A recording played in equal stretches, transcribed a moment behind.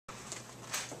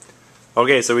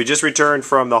Okay, so we just returned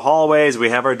from the hallways.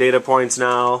 We have our data points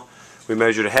now. We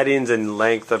measured headings and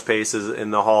length of paces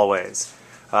in the hallways.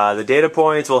 The data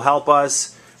points will help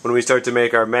us when we start to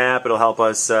make our map. It'll help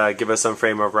us give us some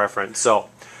frame of reference. So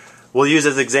we'll use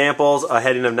as examples a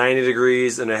heading of 90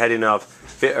 degrees and a heading of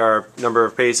our number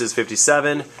of paces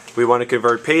 57. We want to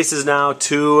convert paces now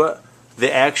to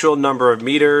the actual number of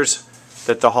meters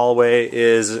that the hallway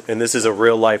is, and this is a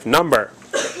real life number.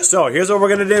 So here's what we're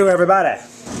going to do, everybody.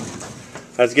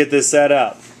 Let's get this set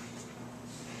up.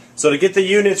 So to get the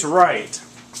units right,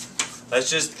 let's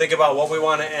just think about what we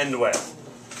want to end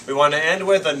with. We want to end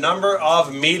with a number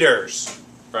of meters,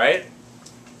 right?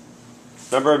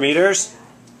 Number of meters?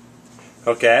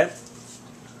 Okay.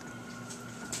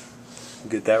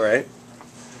 Get that right.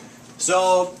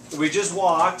 So we just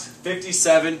walked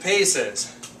 57 paces.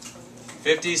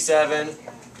 57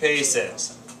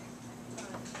 paces.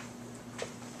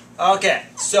 Okay,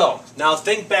 so now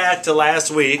think back to last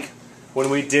week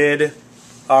when we did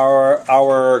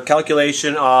our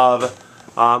calculation of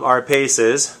our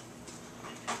paces.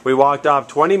 We walked off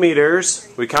 20 meters.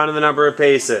 We counted the number of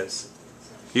paces.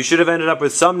 You should have ended up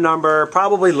with some number,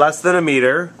 probably less than a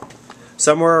meter,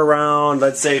 somewhere around,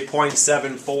 let's say,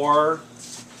 0.74,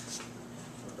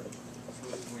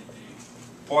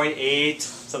 0.8,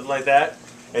 something like that.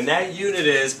 And that unit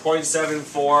is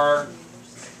 0.74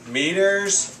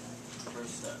 meters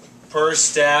per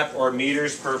step or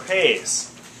meters per pace.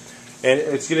 And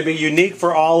it's going to be unique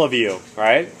for all of you,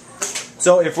 right?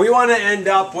 So if we want to end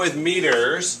up with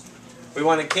meters, we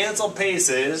want to cancel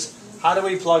paces. How do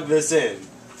we plug this in?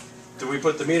 Do we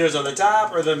put the meters on the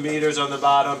top or the meters on the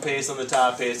bottom, pace on the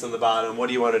top, pace on the bottom? What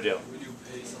do you want to do? We do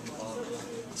pace on the bottom.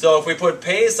 So if we put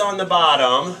pace on the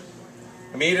bottom,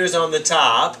 meters on the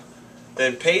top,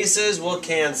 then paces will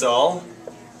cancel.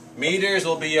 Meters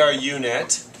will be our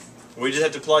unit. We just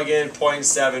have to plug in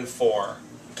 0.74.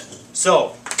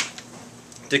 So,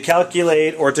 to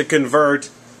calculate or to convert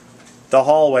the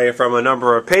hallway from a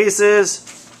number of paces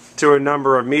to a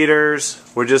number of meters,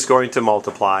 we're just going to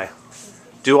multiply.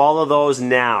 Do all of those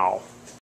now.